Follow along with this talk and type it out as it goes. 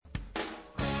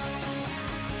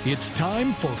It's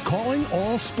time for Calling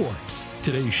All Sports.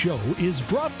 Today's show is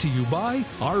brought to you by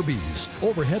Arby's,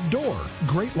 Overhead Door,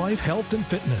 Great Life Health and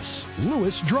Fitness,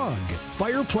 Lewis Drug,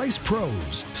 Fireplace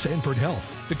Pros, Sanford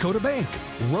Health, Dakota Bank,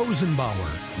 Rosenbauer,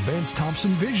 Vance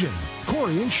Thompson Vision,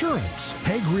 Corey Insurance,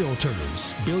 Hague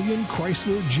Realtors, Billion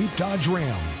Chrysler Jeep Dodge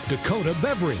Ram, Dakota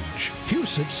Beverage,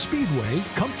 Huset Speedway,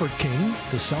 Comfort King,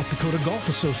 the South Dakota Golf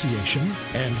Association,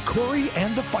 and Corey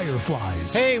and the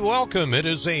Fireflies. Hey, welcome. It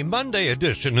is a Monday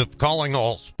edition of Calling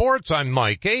All Sports. I'm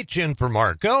Mike H. in for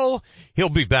Marco. He'll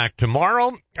be back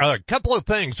tomorrow. A couple of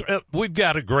things. We've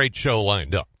got a great show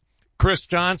lined up. Chris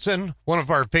Johnson, one of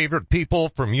our favorite people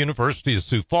from University of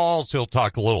Sioux Falls. He'll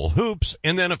talk a little hoops.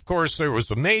 And then, of course, there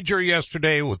was a major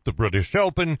yesterday with the British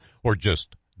Open, or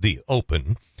just the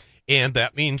Open. And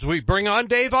that means we bring on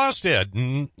Dave Osted.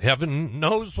 And heaven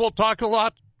knows we'll talk a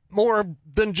lot more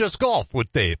than just golf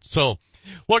with Dave. So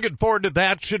looking forward to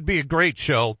that. Should be a great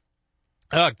show.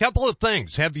 A couple of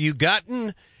things. Have you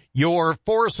gotten your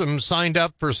foursome signed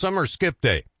up for Summer Skip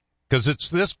Day? Because it's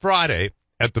this Friday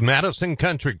at the Madison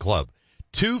Country Club,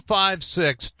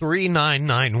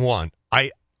 256-3991.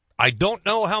 I don't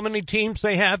know how many teams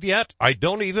they have yet. I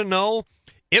don't even know.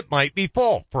 It might be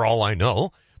full for all I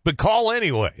know. But call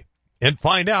anyway and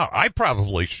find out. I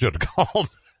probably should have called.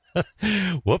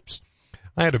 Whoops.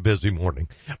 I had a busy morning.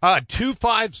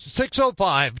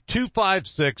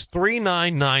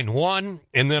 605-256-3991.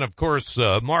 And then, of course,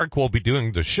 Mark will be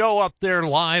doing the show up there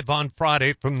live on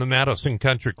Friday from the Madison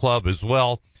Country Club as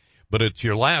well. But it's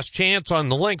your last chance on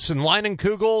the Lynx and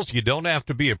Leinenkugels. You don't have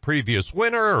to be a previous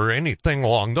winner or anything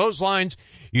along those lines.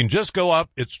 You can just go up.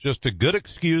 It's just a good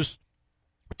excuse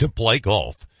to play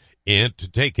golf and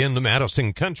to take in the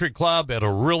Madison Country Club at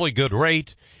a really good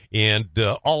rate. And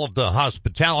all of the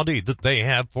hospitality that they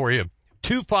have for you,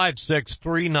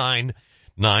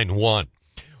 256-3991.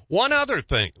 One other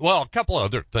thing, well, a couple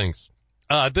other things.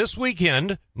 This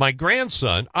weekend, my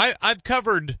grandson, I've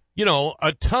covered,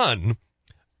 a ton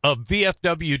of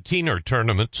VFW teener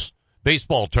tournaments,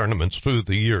 baseball tournaments through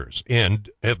the years, and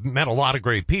have met a lot of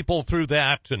great people through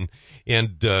that and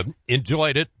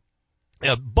enjoyed it.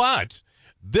 But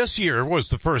this year was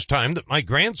the first time that my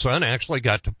grandson actually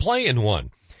got to play in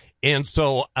one. And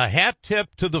so a hat tip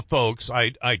to the folks.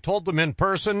 I told them in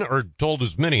person, or told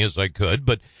as many as I could,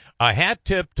 but a hat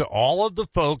tip to all of the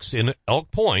folks in Elk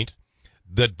Point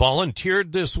that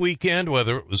volunteered this weekend,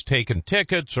 whether it was taking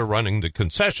tickets or running the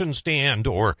concession stand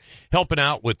or helping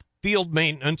out with field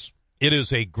maintenance. It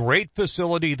is a great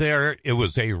facility there. It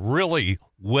was a really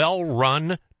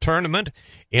well-run tournament.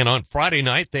 And on Friday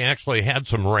night, they actually had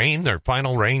some rain. Their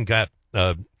final rain got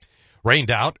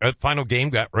rained out. Final game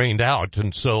got rained out,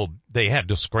 and so they had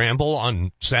to scramble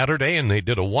on Saturday, and they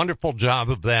did a wonderful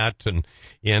job of that. And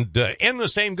the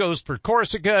same goes for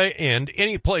Corsica and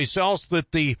any place else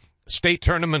that the state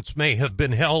tournaments may have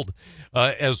been held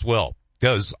as well.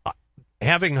 Because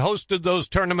having hosted those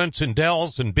tournaments in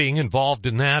Dells and being involved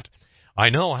in that,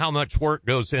 I know how much work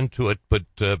goes into it, but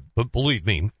believe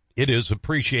me, it is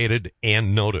appreciated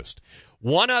and noticed.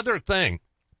 One other thing.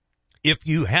 If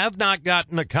you have not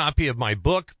gotten a copy of my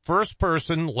book, First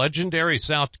Person Legendary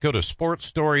South Dakota Sports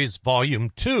Stories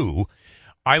Volume 2,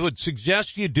 I would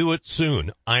suggest you do it soon.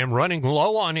 I am running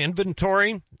low on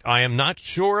inventory. I am not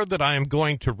sure that I am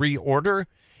going to reorder.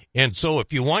 And so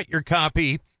if you want your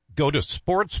copy, go to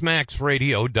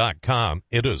sportsmaxradio.com.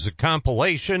 It is a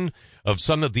compilation of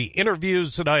some of the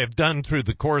interviews that I have done through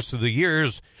the course of the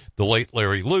years. The late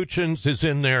Larry Luchins is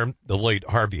in there. The late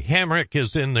Harvey Hamrick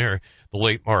is in there. The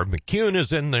late Marv McCune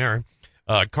is in there.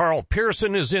 Carl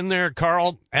Pearson is in there.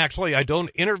 Carl, actually, I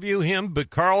don't interview him, but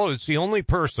Carl is the only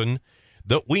person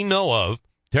that we know of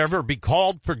to ever be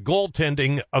called for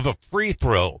goaltending of a free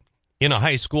throw in a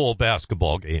high school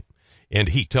basketball game. And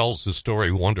he tells the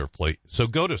story wonderfully. So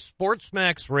go to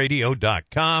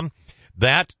sportsmaxradio.com.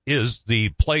 That is the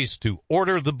place to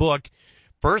order the book,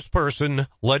 First Person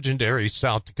Legendary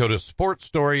South Dakota Sports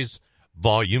Stories,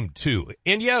 Volume 2.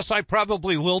 And yes, I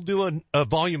probably will do a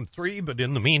Volume 3, but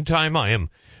in the meantime, I am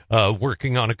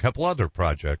working on a couple other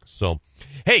projects. So,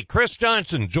 hey, Chris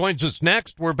Johnson joins us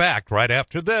next. We're back right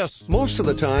after this. Most of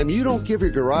the time, you don't give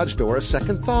your garage door a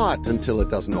second thought until it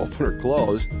doesn't open or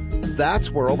close.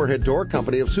 That's where Overhead Door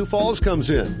Company of Sioux Falls comes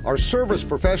in. Our service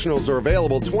professionals are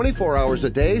available 24 hours a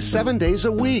day, 7 days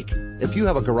a week. If you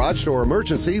have a garage door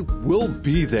emergency, we'll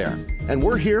be there. And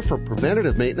we're here for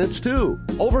preventative maintenance, too.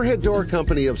 Overhead Door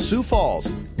Company of Sioux Falls,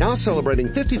 now celebrating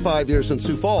 55 years in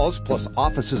Sioux Falls, plus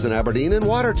offices in Aberdeen and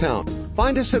Watertown.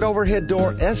 Find us at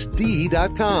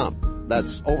overheaddoorsd.com.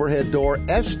 That's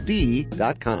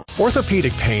overheaddoorsd.com.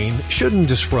 Orthopedic pain shouldn't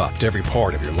disrupt every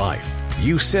part of your life.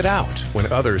 You sit out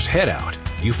when others head out.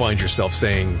 you find yourself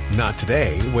saying, "Not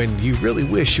today," when you really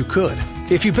wish you could.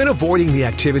 If you've been avoiding the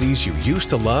activities you used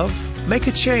to love, make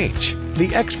a change.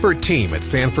 The expert team at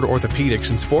Sanford Orthopedics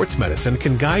and Sports Medicine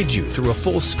can guide you through a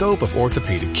full scope of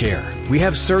orthopedic care. We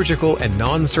have surgical and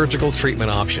non-surgical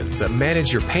treatment options that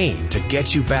manage your pain to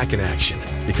get you back in action,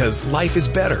 because life is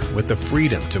better with the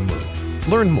freedom to move.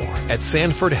 Learn more at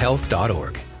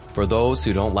sanfordhealth.org. For those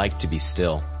who don't like to be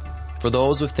still, for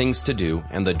those with things to do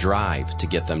and the drive to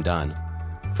get them done,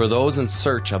 for those in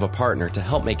search of a partner to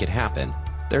help make it happen,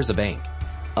 there's a bank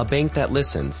that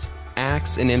listens,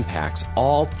 acts, and impacts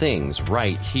all things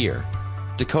right here.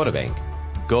 Dakota Bank.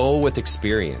 Go with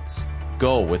experience.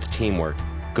 Go with teamwork.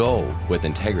 Go with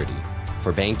integrity.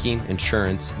 For banking,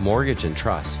 insurance, mortgage, and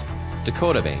trust.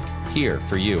 Dakota Bank. Here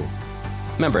for you.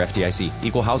 Member FDIC.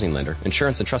 Equal housing lender.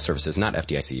 Insurance and trust services not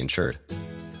FDIC insured.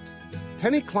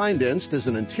 Penny Kleindienst is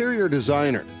an interior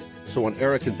designer. So when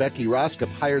Eric and Becky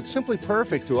Roskop hired Simply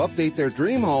Perfect to update their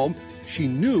dream home, she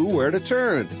knew where to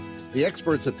turn. The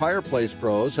experts at Fireplace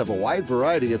Pros have a wide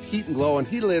variety of heat and glow and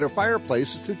Heatilator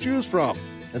fireplaces to choose from.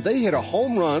 And they hit a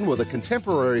home run with a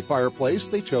contemporary fireplace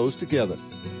they chose together.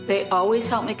 They always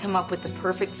help me come up with the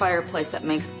perfect fireplace that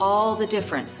makes all the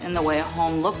difference in the way a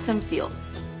home looks and feels.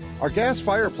 Our gas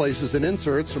fireplaces and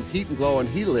inserts from Heat and Glow and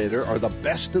Heatilator are the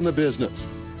best in the business.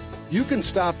 You can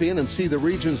stop in and see the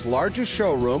region's largest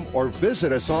showroom or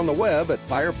visit us on the web at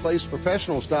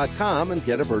fireplaceprofessionals.com and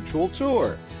get a virtual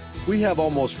tour. We have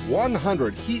almost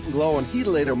 100 Heat and Glow and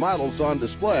Heatilator models on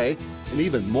display and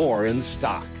even more in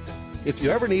stock. If you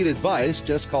ever need advice,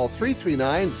 just call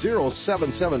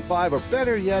 339-0775 or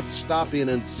better yet, stop in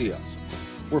and see us.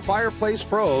 We're Fireplace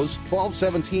Pros,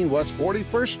 1217 West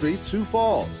 41st Street, Sioux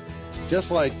Falls.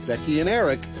 Just like Becky and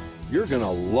Eric, you're going to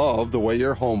love the way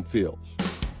your home feels.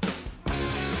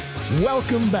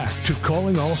 Welcome back to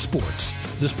Calling All Sports.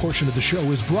 This portion of the show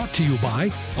is brought to you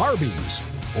by Arby's,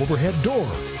 Overhead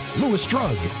Door, Lewis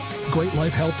Drug, Great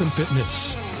Life Health and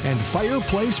Fitness, and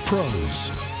Fireplace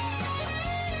Pros.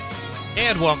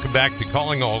 And welcome back to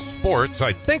Calling All Sports.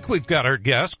 I think we've got our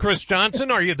guest. Chris Johnson,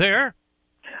 are you there?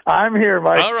 I'm here,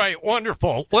 Mike. All right,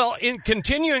 wonderful. Well, in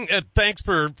continuing, thanks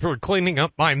for cleaning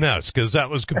up my mess, because that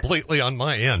was completely on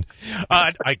my end.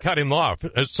 I cut him off,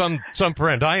 some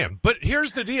friend I am. But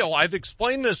here's the deal. I've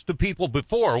explained this to people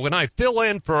before. When I fill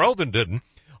in for Ovenden,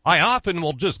 I often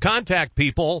will just contact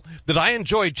people that I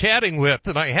enjoy chatting with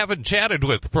and I haven't chatted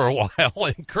with for a while,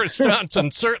 and Chris Johnson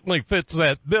certainly fits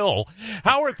that bill.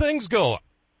 How are things going?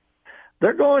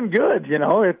 They're going good. You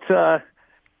know,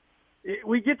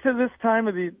 we get to this time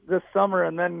of this summer,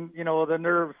 and then, you know, the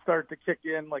nerves start to kick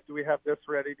in. Like, do we have this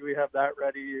ready? Do we have that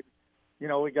ready? You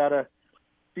know,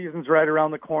 season's right around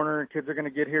the corner, and kids are going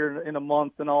to get here in a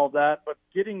month and all of that. But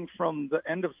getting from the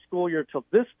end of school year till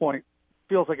this point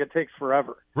feels like it takes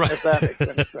forever. Right. If that makes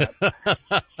any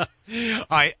sense.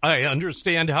 I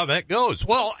understand how that goes.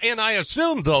 Well, and I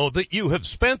assume, though, that you have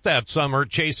spent that summer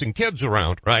chasing kids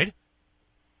around, right?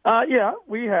 Yeah,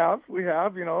 we have,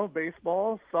 you know,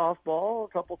 baseball, softball, a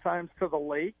couple times to the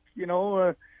lake, you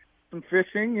know, some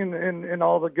fishing and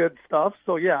all the good stuff.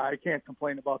 So, yeah, I can't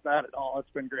complain about that at all.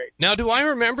 It's been great. Now, do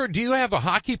you have a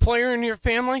hockey player in your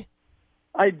family?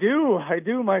 I do.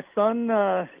 My son,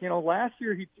 you know, last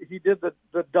year he did the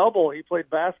double. He played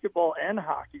basketball and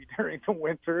hockey during the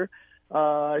winter.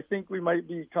 I think we might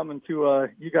be coming to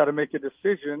you got to make a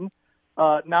decision,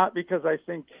 not because I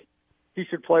think he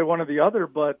should play one or the other,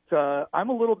 but I'm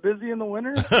a little busy in the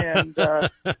winter, and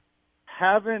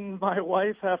having my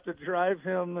wife have to drive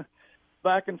him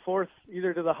back and forth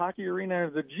either to the hockey arena or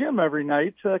the gym every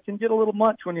night can get a little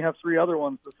much when you have three other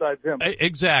ones besides him.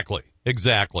 Exactly.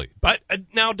 But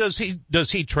now, does he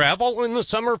travel in the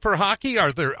summer for hockey?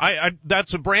 Are there?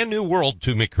 That's a brand new world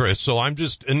to me, Chris. So I'm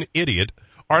just an idiot.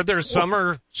 Are there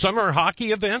summer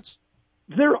hockey events?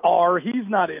 There are. He's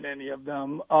not in any of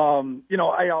them. You know,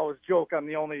 I always joke I'm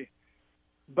the only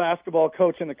basketball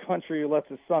coach in the country who lets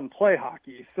his son play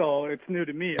hockey, so it's new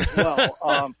to me as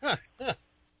well.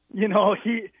 You know,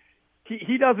 he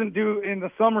doesn't do, in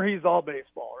the summer he's all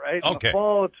baseball, right? In the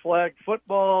fall it's flag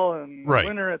football, and right.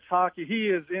 Winter it's hockey. He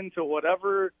is into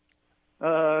whatever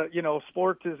you know,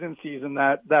 sport is in season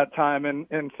that time,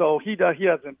 and so he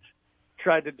hasn't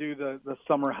tried to do the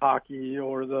summer hockey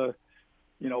or the,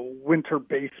 you know, winter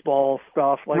baseball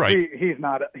stuff. Like, right.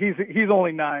 He's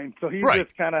only 9, so he's right.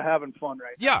 Just kind of having fun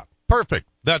right now. Yeah, perfect.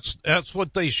 That's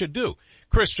what they should do.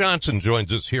 Chris Johnson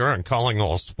joins us here on Calling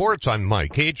All Sports. I'm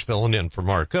Mike H, filling in for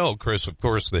Marco. Chris, of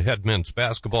course, the head men's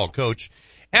basketball coach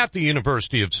at the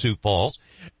University of Sioux Falls.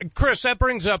 Chris, that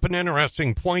brings up an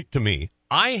interesting point to me.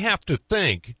 I have to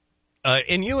think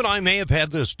and you and I may have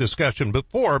had this discussion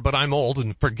before, but I'm old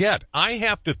and forget. I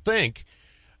have to think,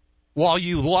 while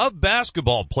you love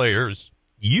basketball players,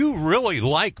 you really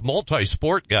like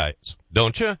multi-sport guys,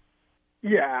 don't you?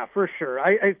 Yeah, for sure.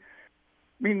 I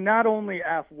mean, not only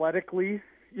athletically,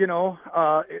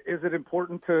 is it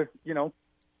important to,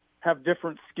 have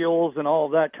different skills and all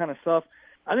of that kind of stuff.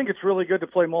 I think it's really good to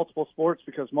play multiple sports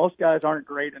because most guys aren't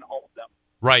great in all of them.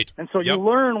 Right. And so you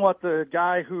learn what the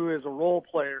guy who is a role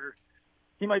player,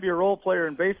 he might be a role player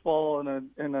in baseball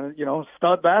and a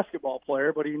stud basketball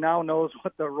player, but he now knows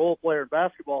what the role player in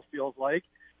basketball feels like,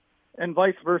 and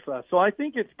vice versa. So I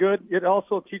think it's good. It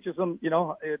also teaches them,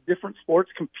 different sports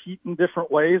compete in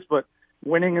different ways, but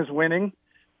winning is winning,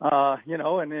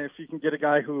 and if you can get a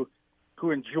guy who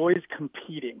enjoys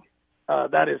competing,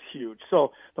 that is huge.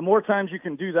 So the more times you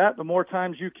can do that, the more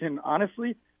times you can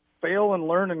honestly fail and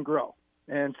learn and grow.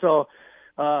 And so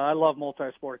I love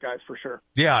multi-sport guys for sure.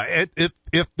 Yeah,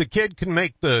 if the kid can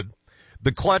make the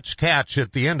clutch catch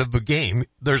at the end of the game,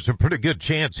 there's a pretty good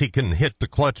chance he can hit the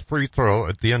clutch free throw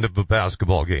at the end of the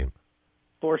basketball game.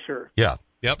 For sure. Yeah.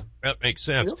 Yep. That makes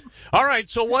sense. Yep. All right.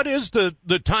 So what is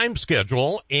the time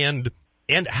schedule and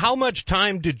how much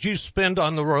time did you spend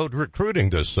on the road recruiting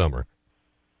this summer?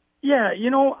 Yeah,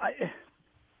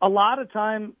 a lot of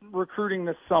time recruiting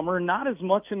this summer, not as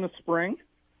much in the spring.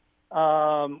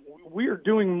 We are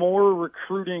doing more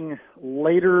recruiting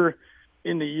later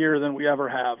in the year than we ever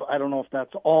have. I don't know if that's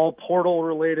all portal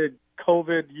related,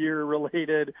 COVID year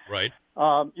related. Right.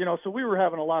 So we were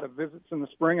having a lot of visits in the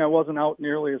spring. I wasn't out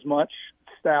nearly as much.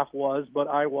 Staff was, but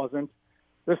I wasn't.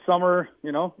 This summer,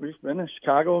 we've been in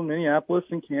Chicago, Minneapolis,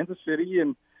 and Kansas City,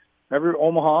 and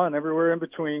Omaha, and everywhere in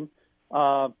between.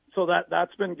 So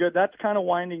that's been good. That's kind of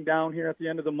winding down here at the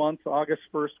end of the month. August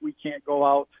 1st, we can't go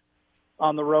out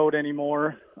on the road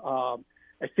anymore.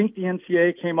 I think the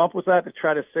NCAA came up with that to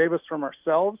try to save us from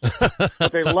ourselves,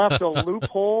 but they left a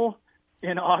loophole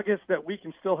in August that we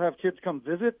can still have kids come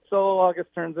visit. So August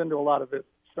turns into a lot of visits.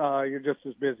 You're just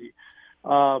as busy.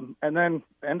 And then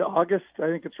end of August, I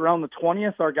think it's around the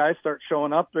 20th, our guys start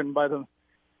showing up, and by the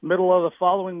middle of the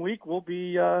following week, we'll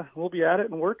be at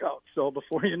it and work out. So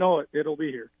before you know it, it'll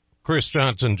be here. Chris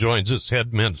Johnson joins us,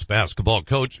 head men's basketball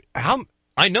coach.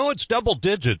 I know it's double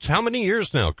digits. How many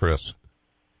years now, Chris?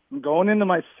 I'm going into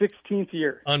my 16th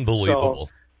year.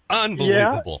 Unbelievable.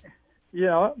 Unbelievable.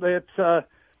 Yeah, it's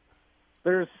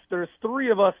there's three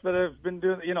of us that have been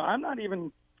doing. I'm not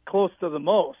even close to the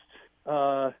most.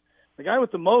 The guy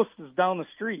with the most is down the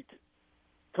street.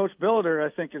 Coach Billiter, I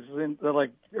think, is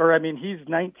he's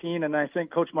 19, and I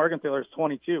think Coach Margenthaler is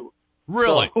 22.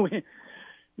 Really? So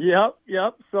yep.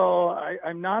 So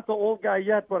I'm not the old guy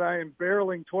yet, but I am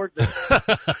barreling towards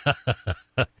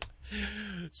it.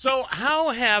 So how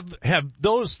have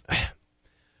those,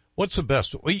 what's the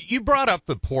best? Well, you brought up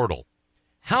the portal.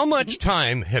 How much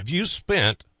time have you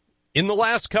spent in the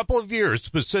last couple of years,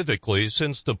 specifically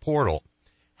since the portal?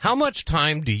 How much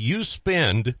time do you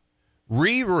spend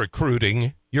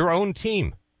re-recruiting your own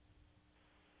team?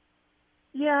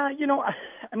 Yeah,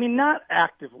 not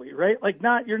actively, right?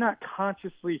 You're not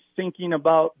consciously thinking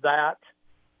about that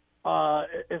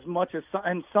as much as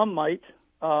and some might.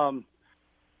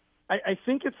 I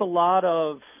think it's a lot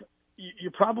of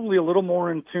you're probably a little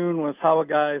more in tune with how a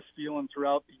guy is feeling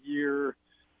throughout the year.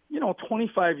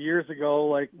 25 years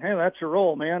ago, hey, that's your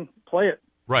role, man. Play it.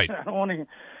 Right. I don't want to.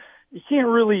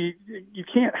 You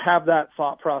can't have that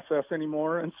thought process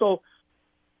anymore. And so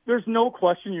there's no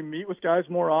question you meet with guys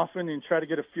more often and try to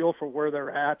get a feel for where they're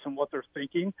at and what they're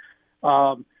thinking.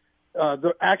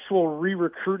 The actual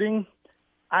re-recruiting,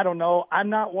 I don't know. I'm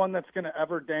not one that's going to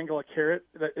ever dangle a carrot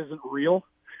that isn't real.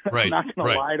 Right. I'm not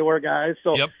going to lie to our guys.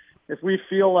 So if we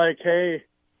feel like, hey,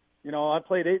 I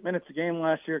played 8 minutes a game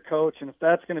last year, coach, and if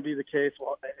that's going to be the case,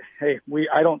 well, hey,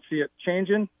 I don't see it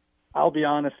changing. I'll be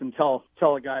honest and tell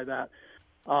a guy that.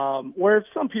 Where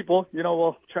some people,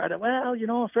 will try to,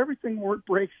 if everything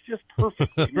breaks just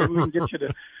perfectly, maybe we can get you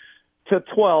to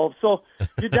 12. So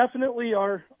you definitely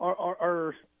are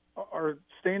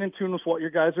staying in tune with what your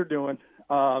guys are doing,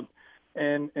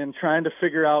 and trying to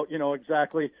figure out,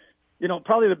 exactly,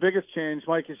 probably the biggest change,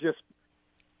 Mike, is just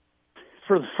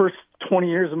for the first 20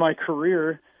 years of my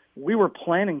career, we were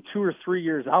planning 2 or 3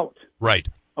 years out. Right.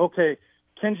 Okay.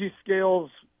 Kenji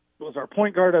Scales was our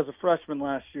point guard as a freshman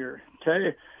last year.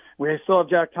 Okay. We still have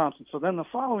Jack Thompson. So then the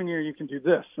following year you can do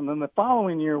this. And then the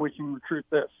following year we can recruit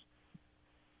this.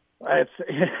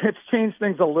 It's changed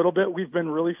things a little bit. We've been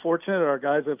really fortunate. Our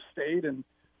guys have stayed and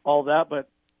all that, but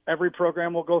every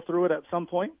program will go through it at some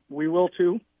point. We will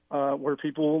too, where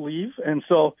people will leave. And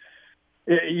so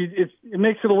it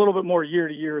makes it a little bit more year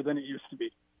to year than it used to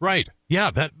be. Right.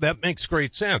 Yeah, that makes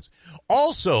great sense.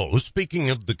 Also, speaking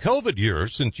of the COVID year,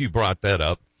 since you brought that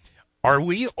up, are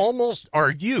you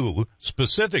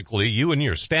specifically, you and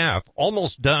your staff,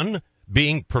 almost done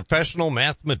being professional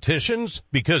mathematicians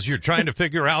because you're trying to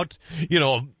figure out,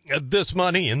 this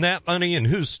money and that money and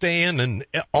who's staying and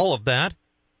all of that?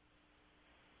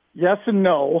 Yes and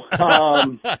no.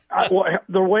 The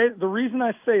reason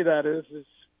I say that is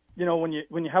when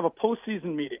you have a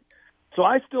postseason meeting. So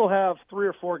I still have 3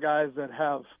 or 4 guys that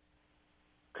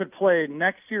could play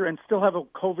next year and still have a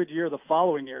COVID year the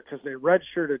following year because they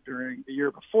redshirted during the year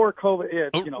before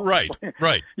COVID.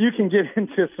 Right. You can get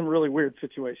into some really weird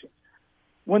situations.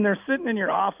 When they're sitting in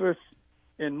your office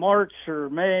in March or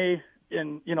May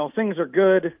and, things are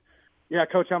good, yeah,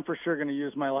 Coach, I'm for sure going to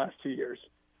use my last 2 years.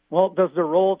 Well, does their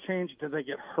role change? Do they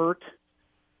get hurt?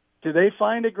 Do they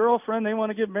find a girlfriend they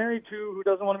want to get married to who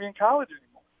doesn't want to be in college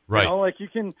anymore? Right. You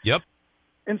can. Yep.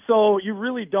 And so you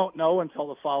really don't know until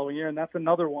the following year, and that's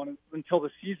another one until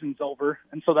the season's over.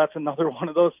 And so that's another one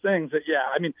of those things that,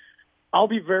 I'll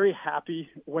be very happy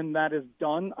when that is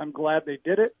done. I'm glad they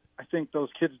did it. I think those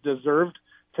kids deserved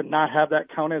to not have that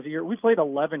count as a year. We played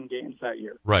 11 games that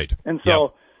year. Right. And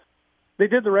so they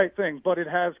did the right thing, but it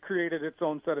has created its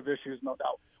own set of issues, no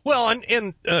doubt. Well,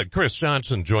 and Chris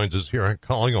Johnson joins us here on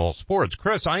Calling All Sports.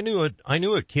 Chris, I knew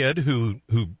a kid who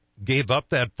gave up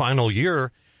that final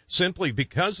year simply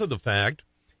because of the fact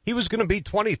he was going to be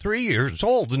 23 years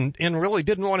old and really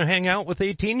didn't want to hang out with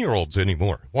 18-year-olds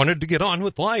anymore. Wanted to get on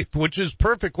with life, which is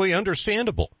perfectly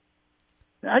understandable.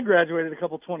 I graduated a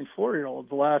couple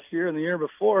 24-year-olds last year, and the year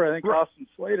before, I think Austin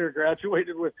Slater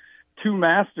graduated with 2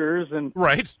 masters and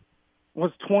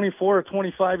was 24 or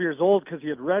 25 years old because he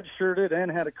had redshirted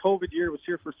and had a COVID year, was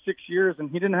here for 6 years, and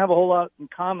he didn't have a whole lot in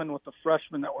common with the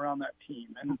freshmen that were on that team.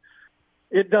 And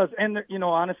it does. And,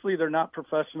 honestly, they're not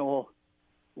professional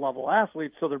level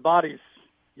athletes, so their bodies,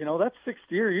 that 6th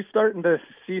year, you're starting to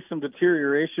see some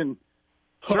deterioration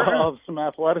of some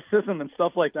athleticism and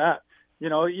stuff like that. You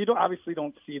obviously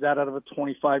don't see that out of a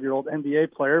 25-year-old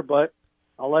NBA player, but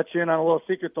I'll let you in on a little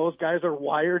secret. Those guys are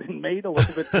wired and made a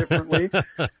little bit differently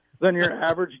than your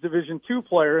average Division II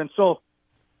player. And so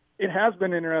it has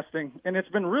been interesting, and it's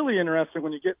been really interesting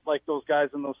when you get like those guys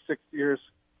in those 6 years.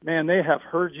 Man, they have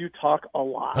heard you talk a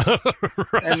lot.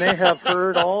 Right. And they have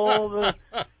heard all the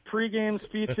pregame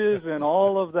speeches and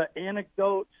all of the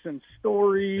anecdotes and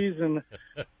stories and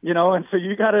so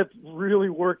you got to really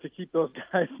work to keep those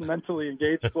guys mentally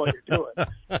engaged with what you're doing.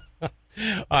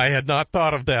 I had not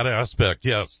thought of that aspect.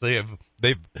 Yes, they've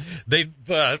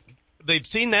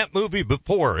seen that movie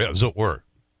before, as it were.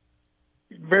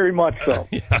 Very much so.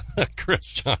 Chris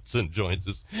Johnson joins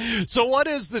us. So what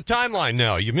is the timeline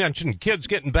now? You mentioned kids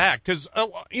getting back because,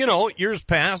 years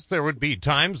past there would be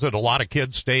times that a lot of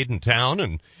kids stayed in town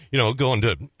and, going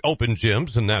to open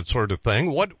gyms and that sort of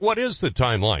thing. What is the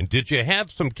timeline? Did you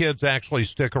have some kids actually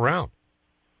stick around?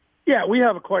 Yeah, we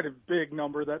have quite a big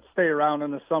number that stay around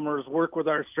in the summers, work with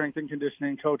our strength and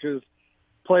conditioning coaches,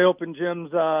 play open gyms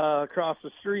across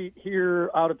the street here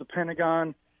out at the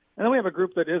Pentagon. And then we have a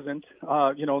group that isn't,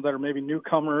 that are maybe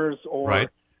newcomers or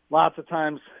lots of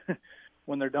times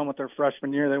when they're done with their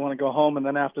freshman year, they want to go home. And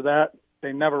then after that,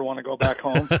 they never want to go back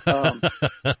home.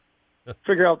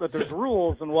 Figure out that there's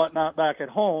rules and whatnot back at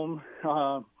home,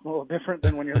 a little different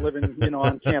than when you're living,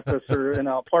 on campus or in an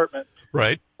apartment.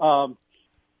 Right. And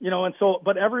so,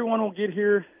 but everyone will get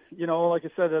here, like I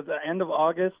said, at the end of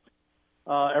August,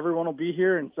 everyone will be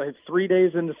here and say 3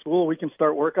 days into school, we can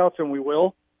start workouts, and we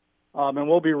will. And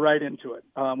we'll be right into it.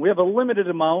 We have a limited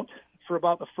amount. For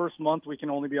about the first month, we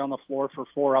can only be on the floor for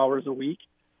 4 hours a week.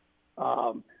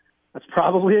 That's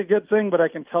probably a good thing, but I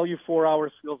can tell you 4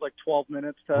 hours feels like 12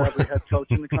 minutes to every head coach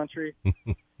in the country.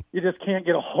 You just can't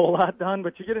get a whole lot done,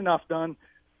 but you get enough done.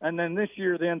 And then this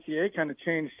year, the NCAA kind of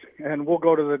changed, and we'll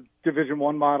go to the Division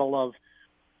I model of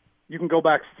you can go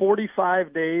back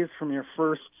 45 days from your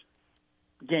first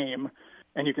game,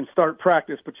 and you can start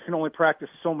practice, but you can only practice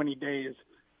so many days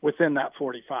within that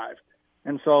 45.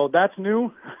 And so that's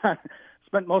new.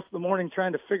 Spent most of the morning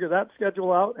trying to figure that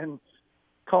schedule out and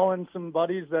calling some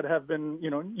buddies that have been,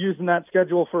 using that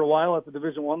schedule for a while at the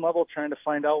Division I level, trying to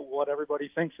find out what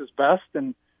everybody thinks is best.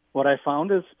 And what I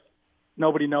found is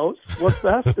nobody knows what's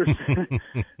best.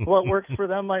 What works for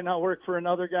them might not work for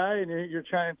another guy, and you're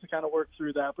trying to kind of work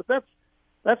through that. But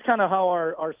that's kind of how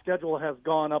our schedule has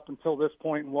gone up until this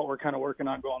point and what we're kind of working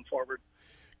on going forward.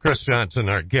 Chris Johnson,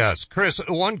 our guest. Chris,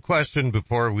 one question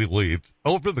before we leave.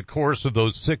 Over the course of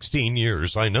those 16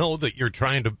 years, I know that you're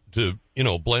trying to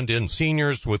blend in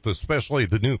seniors with especially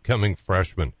the new coming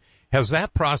freshmen. Has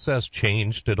that process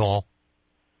changed at all?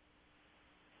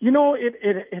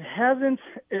 It hasn't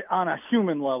on a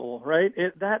human level, right?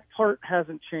 That part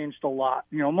hasn't changed a lot.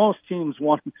 Most teams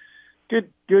want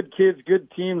good kids,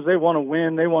 good teams. They want to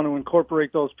win. They want to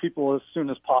incorporate those people as soon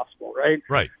as possible, right?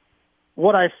 Right.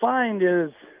 What I find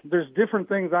is there's different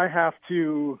things I have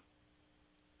to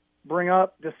bring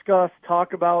up, discuss,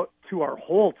 talk about to our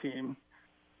whole team,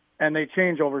 and they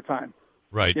change over time.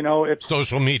 Right. It's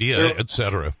social media, et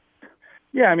cetera.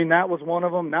 Yeah, that was one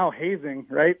of them. Now hazing,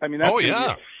 right? That's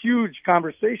a huge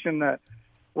conversation that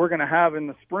we're going to have in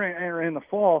the spring or in the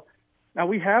fall. Now,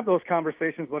 we have those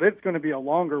conversations, but it's going to be a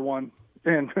longer one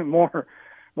and more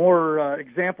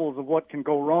examples of what can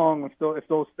go wrong if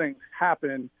those things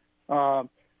happen, or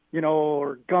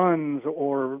guns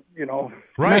or,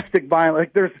 domestic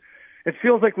violence. It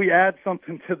feels like we add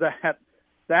something to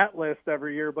that list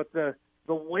every year, but the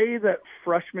way that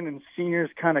freshmen and seniors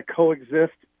kind of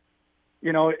coexist,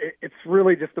 it's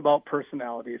really just about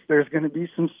personalities. There's going to be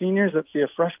some seniors that see a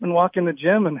freshman walk in the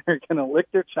gym and they're going to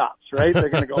lick their chops, right? They're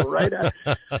going to go right at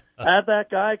that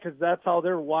guy because that's how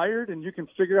they're wired, and you can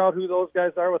figure out who those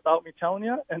guys are without me telling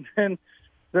you. And then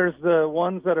there's the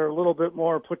ones that are a little bit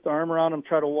more put the arm around them,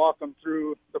 try to walk them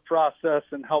through the process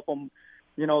and help them,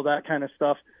 that kind of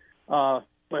stuff.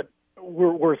 But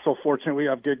we're so fortunate we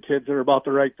have good kids that are about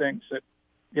the right things that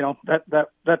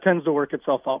tends to work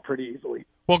itself out pretty easily.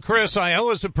 Well, Chris, I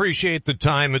always appreciate the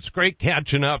time. It's great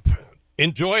catching up.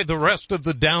 Enjoy the rest of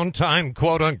the downtime,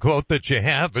 quote unquote, that you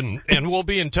have, and we'll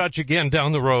be in touch again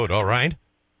down the road, all right?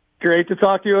 Great to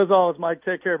talk to you as always, Mike.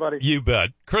 Take care, buddy. You bet.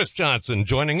 Chris Johnson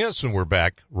joining us, and we're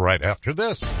back right after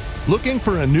this. Looking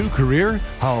for a new career?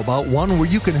 How about one where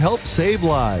you can help save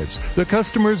lives? The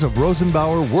customers of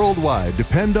Rosenbauer worldwide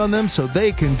depend on them so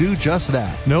they can do just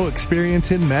that. No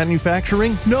experience in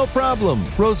manufacturing? No problem.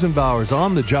 Rosenbauer's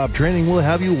on-the-job training will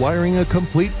have you wiring a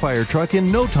complete fire truck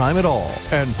in no time at all.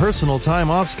 And personal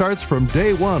time off starts from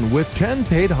day one with 10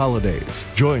 paid holidays.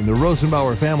 Join the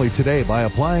Rosenbauer family today by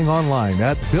applying online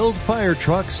at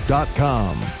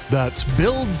buildfiretrucks.com. That's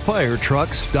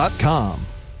buildfiretrucks.com.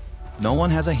 No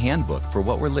one has a handbook for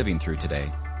what we're living through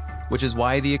today, which is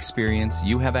why the experience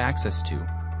you have access to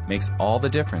makes all the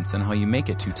difference in how you make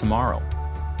it to tomorrow.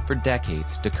 For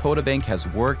decades, Dakota Bank has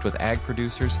worked with ag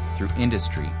producers through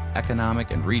industry, economic,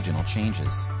 and regional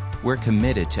changes. We're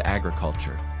committed to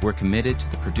agriculture. We're committed to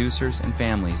the producers and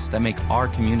families that make our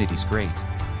communities great.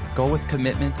 Go with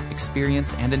commitment,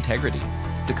 experience, and integrity.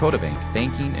 Dakota Bank,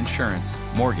 banking, insurance,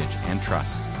 mortgage, and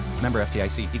trust. Member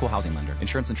FDIC, equal housing lender.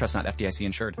 Insurance and trust not FDIC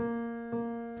insured.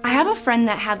 I have a friend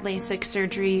that had LASIK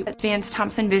surgery at Vance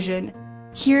Thompson Vision.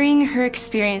 Hearing her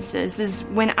experiences is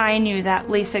when I knew that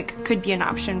LASIK could be an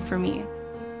option for me.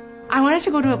 I wanted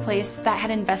to go to a place that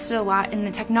had invested a lot in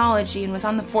the technology and was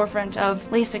on the forefront of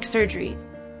LASIK surgery.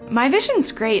 My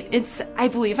vision's great. I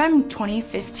believe I'm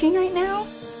 20/15 right now.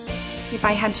 If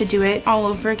I had to do it all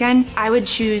over again, I would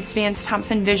choose Vance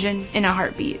Thompson Vision in a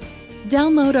heartbeat.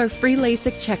 Download our free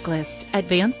LASIK checklist at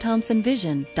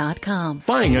VanceThompsonVision.com.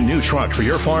 Buying a new truck for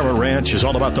your farm or ranch is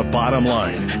all about the bottom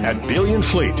line. At Billion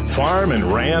Fleet, Farm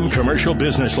and Ram Commercial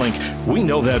Business Link, we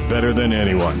know that better than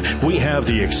anyone. We have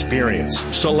the experience,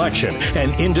 selection,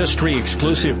 and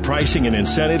industry-exclusive pricing and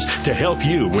incentives to help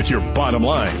you with your bottom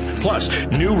line. Plus,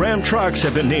 new Ram trucks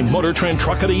have been named Motor Trend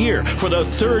Truck of the Year for the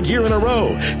third year in a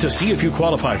row. To see if you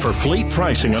qualify for fleet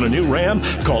pricing on a new Ram,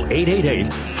 call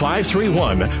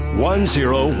 888-531-1013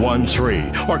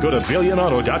 or go to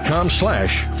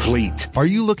billionauto.com/fleet. Are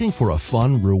you looking for a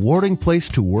fun, rewarding place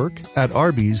to work? At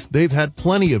Arby's, they've had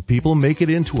plenty of people make it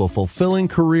into a fulfilling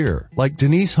career, like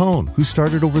Denise Hone, who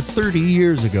started over 30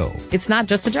 years ago. It's not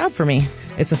just a job for me.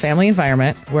 It's a family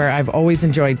environment where I've always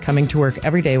enjoyed coming to work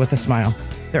every day with a smile.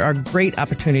 There are great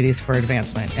opportunities for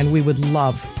advancement, and we would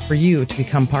love for you to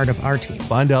become part of our team.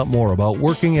 Find out more about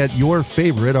working at your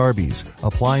favorite Arby's.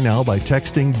 Apply now by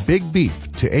texting Big Beef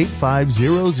to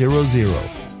 85000.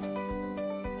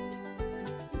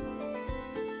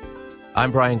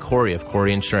 I'm Brian Corey of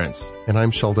Corey Insurance. And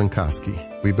I'm Sheldon Koski.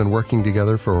 We've been working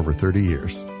together for over 30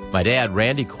 years. My dad,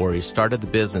 Randy Corey, started the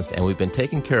business, and we've been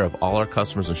taking care of all our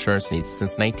customers' insurance needs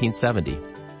since 1970.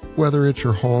 Whether it's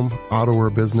your home, auto, or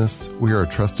business, we are a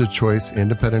trusted choice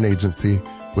independent agency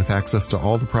with access to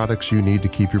all the products you need to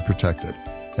keep you protected.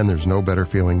 And there's no better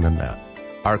feeling than that.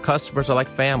 Our customers are like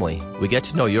family. We get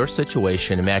to know your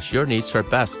situation and match your needs to our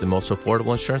best and most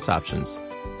affordable insurance options.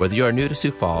 Whether you are new to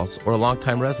Sioux Falls or a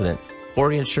longtime resident,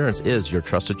 Corey Insurance is your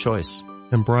trusted choice.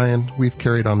 And Brian, we've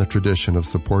carried on the tradition of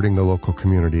supporting the local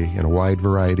community in a wide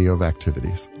variety of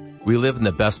activities. We live in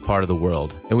the best part of the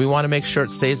world, and we want to make sure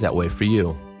it stays that way for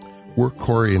you. We're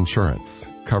Corey Insurance.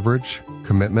 Coverage,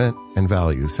 commitment, and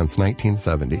value since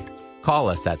 1970. Call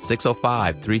us at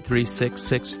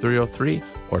 605-336-6303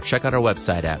 or check out our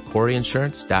website at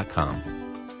coreyinsurance.com.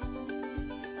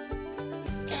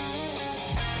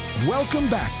 Welcome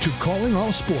back to Calling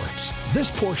All Sports. This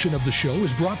portion of the show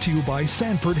is brought to you by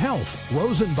Sanford Health,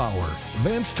 Rosenbauer,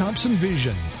 Vance Thompson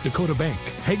Vision, Dakota Bank,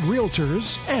 Hague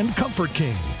Realtors, and Comfort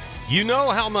King. You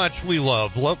know how much we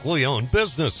love locally owned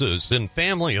businesses and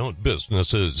family owned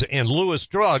businesses, and Lewis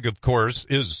Drug, of course,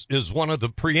 is one of the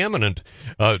preeminent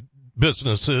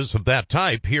businesses of that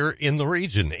type here in the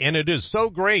region. And it is so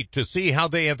great to see how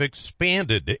they have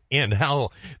expanded and how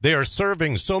they are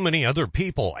serving so many other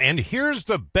people. And here's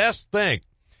the best thing.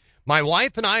 My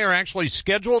wife and I are actually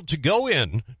scheduled to go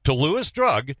in to Lewis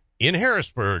Drug in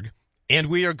Harrisburg, and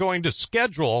we are going to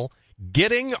schedule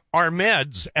getting our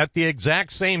meds at the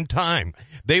exact same time.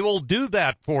 They will do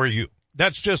that for you.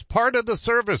 That's just part of the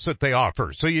service that they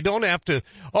offer. So you don't have to,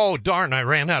 oh, darn, I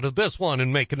ran out of this one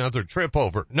and make another trip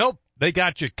over. Nope, they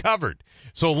got you covered.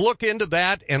 So look into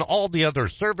that and all the other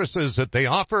services that they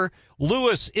offer.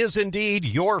 Lewis is indeed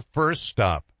your first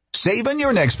stop. Save on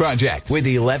your next project with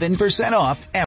 11% off